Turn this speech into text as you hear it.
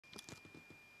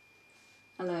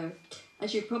Hello.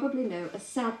 As you probably know, a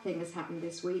sad thing has happened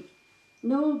this week.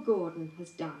 Noele Gordon has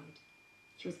died.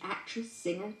 She was actress,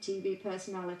 singer, TV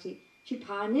personality. She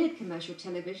pioneered commercial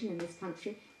television in this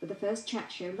country with the first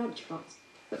chat show, Lunchbox.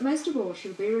 But most of all,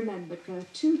 she'll be remembered for her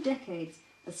 2 decades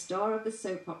as star of the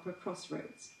soap opera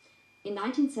Crossroads. In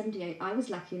 1978, I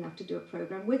was lucky enough to do a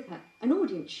programme with her, an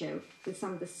audience show with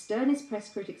some of the sternest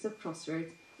press critics of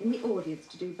Crossroads in the audience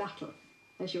to do battle.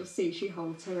 As you'll see, she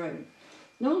holds her own.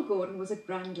 Noele Gordon was a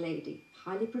grand lady,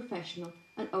 highly professional,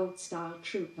 an old-style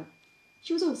trooper.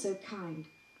 She was also kind.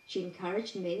 She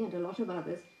encouraged me and a lot of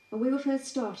others when we were first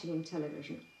starting in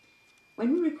television.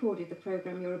 When we recorded the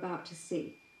programme you're about to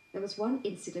see, there was one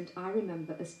incident I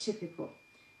remember as typical.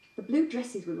 The blue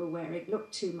dresses we were wearing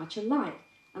looked too much alike,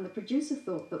 and the producer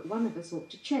thought that one of us ought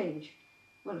to change.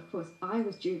 Well, of course, I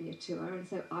was junior to her, and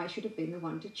so I should have been the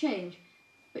one to change.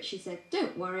 But she said,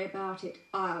 "Don't worry about it,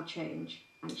 I'll change."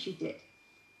 And she did.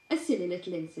 A silly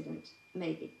little incident,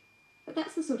 maybe. But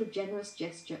that's the sort of generous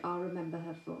gesture I'll remember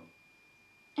her for.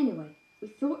 Anyway, we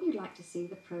thought you'd like to see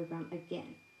the programme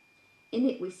again. In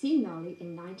it, we see Noele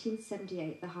in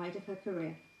 1978, the height of her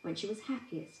career, when she was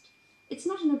happiest. It's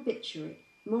not an obituary,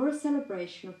 more a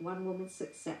celebration of one woman's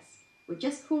success. We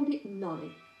just called it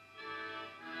Noele.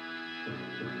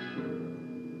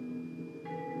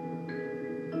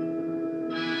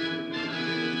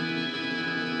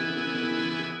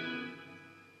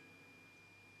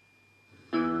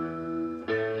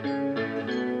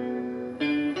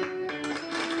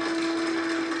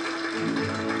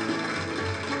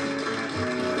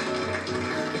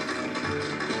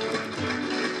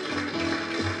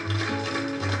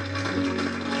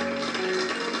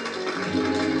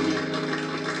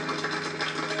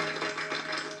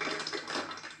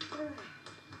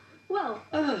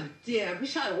 Oh dear, I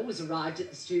wish I always arrived at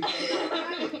the studio.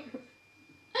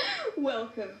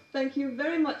 Welcome. Thank you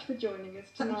very much for joining us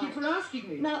tonight. Thank you for asking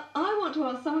me. Now, I want to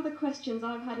ask some of the questions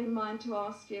I've had in mind to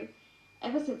ask you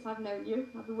ever since I've known you.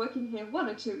 I've been working here 1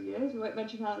 or 2 years, we won't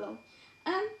mention how long.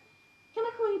 Can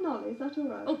I call you Noele? Is that all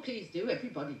right? Oh, please do.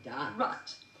 Everybody does.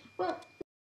 Right. Well,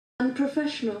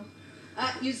 unprofessional.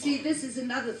 You see, this is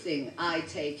another thing I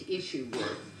take issue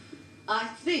with. I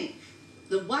think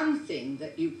the one thing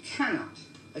that you cannot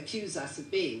accuse us of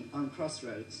being on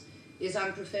Crossroads is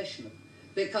unprofessional.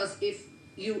 Because if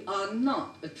you are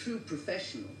not a true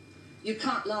professional, you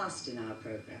can't last in our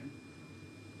programme.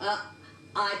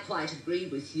 I quite agree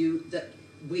with you that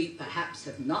we perhaps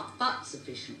have not got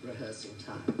sufficient rehearsal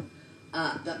time,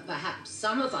 that perhaps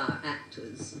some of our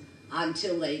actors,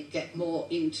 until they get more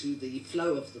into the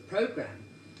flow of the programme,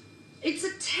 it's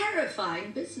a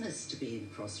terrifying business to be in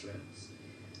Crossroads.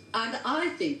 And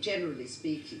I think, generally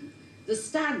speaking, the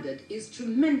standard is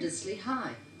tremendously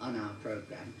high on our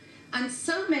programme. And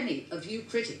so many of you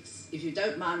critics, if you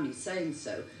don't mind me saying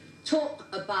so, talk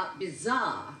about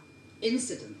bizarre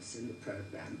incidents in the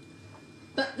programme.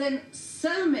 But then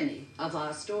so many of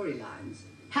our storylines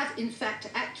have in fact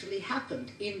actually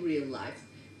happened in real life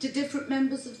to different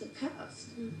members of the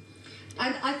cast. Mm.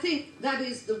 And I think that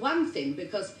is the one thing,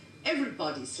 because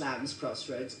everybody slams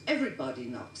Crossroads, everybody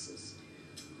knocks us.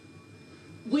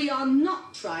 We are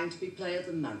not trying to be Play of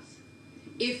the Month.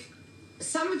 If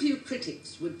some of you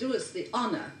critics would do us the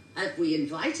honour, as we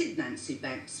invited Nancy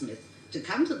Banks-Smith to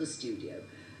come to the studio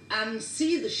and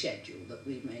see the schedule that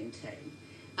we maintain.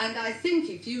 And I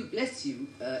think if you, bless you,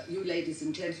 you ladies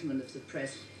and gentlemen of the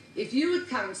press, if you would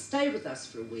come and stay with us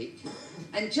for a week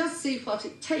and just see what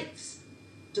it takes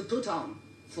to put on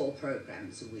 4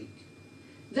 programmes a week,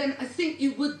 then I think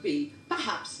you would be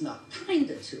perhaps not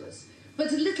kinder to us,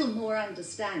 but a little more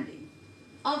understanding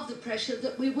of the pressure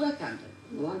that we work under.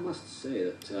 Well, I must say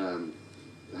that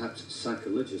perhaps it's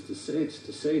sacrilegious to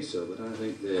say so, but I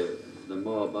think the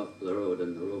mob up the road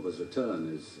and the Rover's Return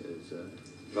is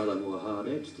rather more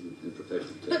hard-edged in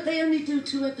professional terms. But they only do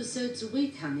 2 episodes a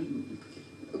week, honey.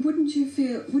 Wouldn't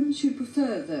you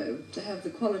prefer, though, to have the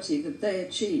quality that they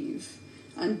achieve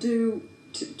and do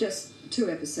just 2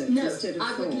 episodes instead of 4?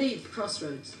 No, I would leave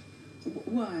Crossroads.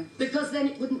 Why? Because then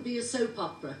it wouldn't be a soap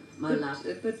opera, my love.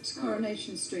 But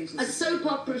Coronation Street is... A soap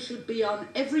opera should be on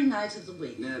every night of the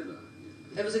week. Never.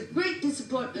 It was a great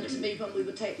disappointment to me when we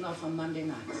were taken off on Monday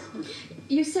nights.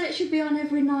 You say it should be on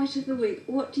every night of the week.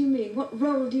 What do you mean? What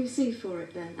role do you see for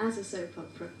it then, as a soap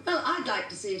opera? Well, I'd like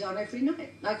to see it on every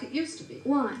night, like it used to be.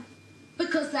 Why?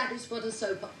 Because that is what a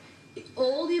soap opera...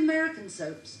 All the American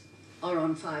soaps are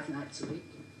on 5 nights a week.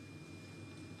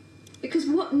 Because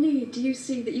what need do you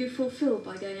see that you fulfil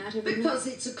by going out every night? Because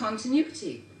it's a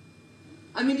continuity.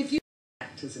 I mean, if you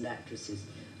actors and actresses,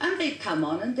 and they come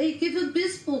on and they give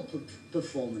abysmal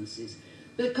performances,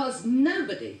 because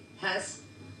nobody has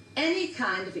any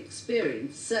kind of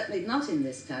experience, certainly not in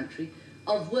this country,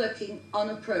 of working on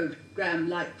a programme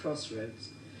like Crossroads.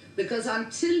 Because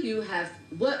until you have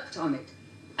worked on it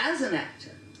as an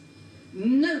actor,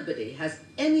 nobody has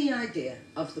any idea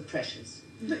of the pressures.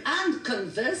 And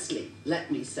conversely,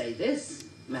 let me say this,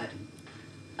 madam,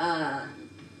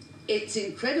 it's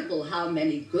incredible how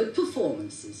many good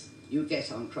performances you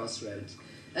get on Crossroads.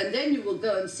 And then you will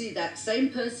go and see that same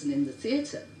person in the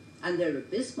theatre, and they're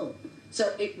abysmal.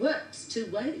 So it works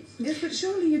two ways. Yes, but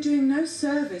surely you're doing no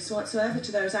service whatsoever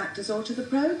to those actors or to the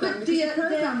programme, because the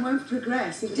programme won't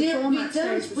progress if the format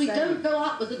stays the same. We don't go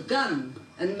out with a gun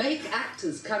and make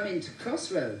actors come into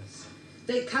Crossroads.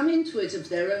 They come into it of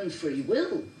their own free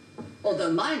will.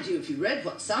 Although, mind you, if you read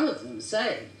what some of them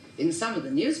say in some of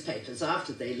the newspapers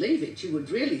after they leave it, you would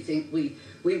really think we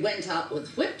went out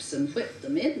with whips and whipped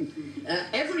them in.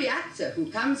 Every actor who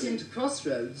comes into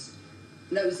Crossroads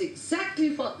knows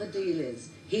exactly what the deal is.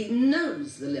 He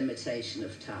knows the limitation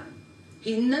of time.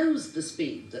 He knows the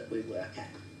speed that we work at.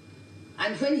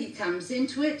 And when he comes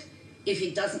into it, if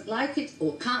he doesn't like it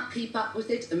or can't keep up with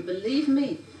it, and believe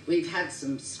me, we've had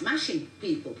some smashing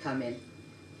people come in,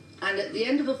 and at the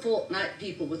end of a fortnight,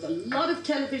 people with a lot of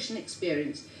television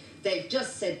experience, they've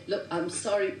just said, look, I'm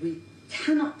sorry, we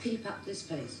cannot keep up this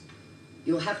pace.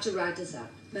 You'll have to write us out.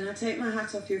 Then I take my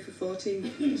hat off you for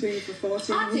 14 years.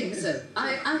 I think so.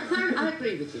 I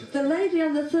agree with you. The lady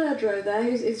on the third row there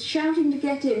is shouting to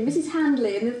get in. Mrs.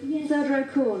 Handley in the third row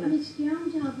corner. Miss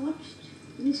Jones, I've watched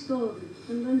Miss Gordon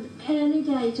from the early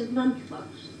days of Lunchbox,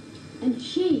 and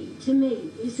she, to me,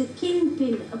 is the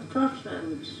kingpin of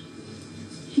Crossroads.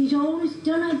 She's always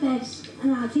done her best,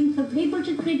 and I think for people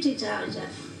to criticise her,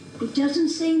 it doesn't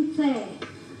seem fair.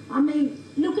 I mean,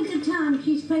 look at the time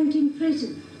she spent in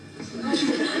prison. But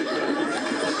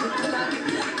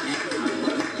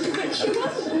she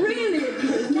wasn't really in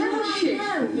prison, was she?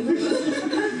 No,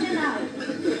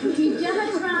 she's done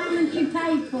a crime and she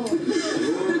paid for it.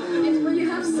 Yes, well, you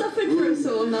have suffered for us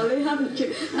all, Nolly, haven't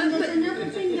you? And there's another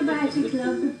thing about it,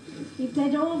 love. If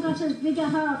they'd all got as big a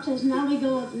heart as Noele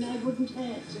Gordon, they wouldn't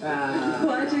hurt.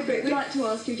 Quite agree. We'd like to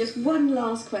ask you just one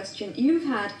last question. You've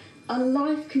had a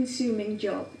life-consuming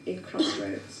job in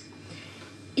Crossroads.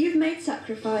 You've made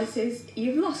sacrifices,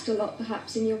 you've lost a lot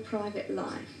perhaps in your private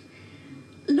life.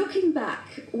 Looking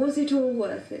back, was it all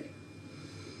worth it?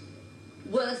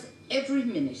 Worth every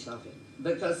minute of it,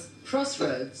 because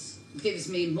Crossroads gives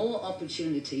me more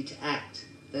opportunity to act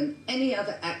than any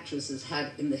other actress has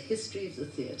had in the history of the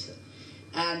theatre.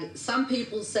 And some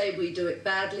people say we do it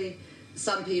badly,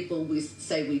 some people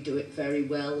say we do it very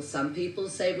well, some people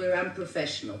say we're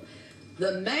unprofessional.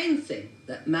 The main thing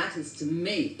that matters to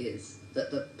me is that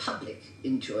the public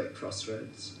enjoy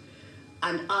Crossroads,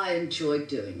 and I enjoy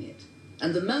doing it.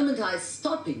 And the moment I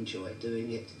stop enjoy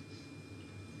doing it,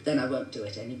 then I won't do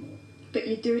it anymore. But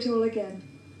you'd do it all again?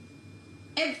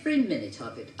 Every minute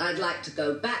of it. I'd like to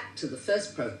go back to the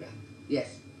first programme,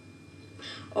 yes.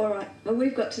 All right, well,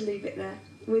 we've got to leave it there.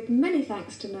 With many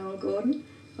thanks to Noele Gordon,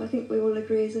 who I think we all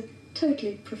agree is a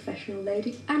totally professional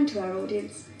lady, and to our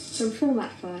audience, from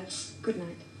Format 5, good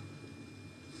night.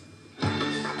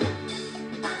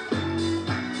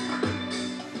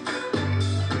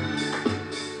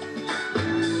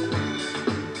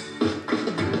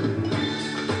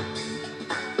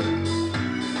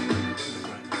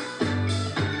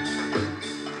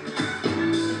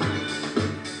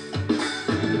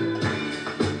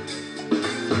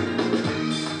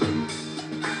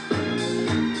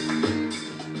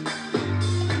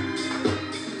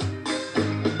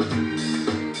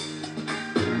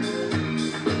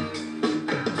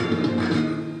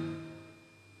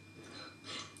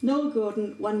 Noele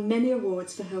Gordon won many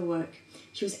awards for her work.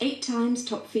 She was 8 times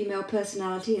top female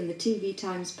personality in the TV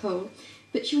Times poll,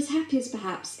 but she was happiest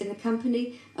perhaps in the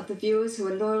company of the viewers who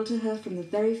were loyal to her from the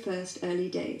very first early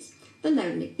days. The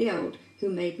lonely, the old, who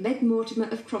made Meg Mortimer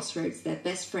of Crossroads their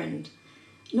best friend.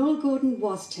 Noele Gordon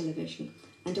was television,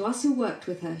 and to us who worked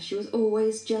with her, she was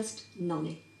always just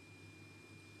Nolly.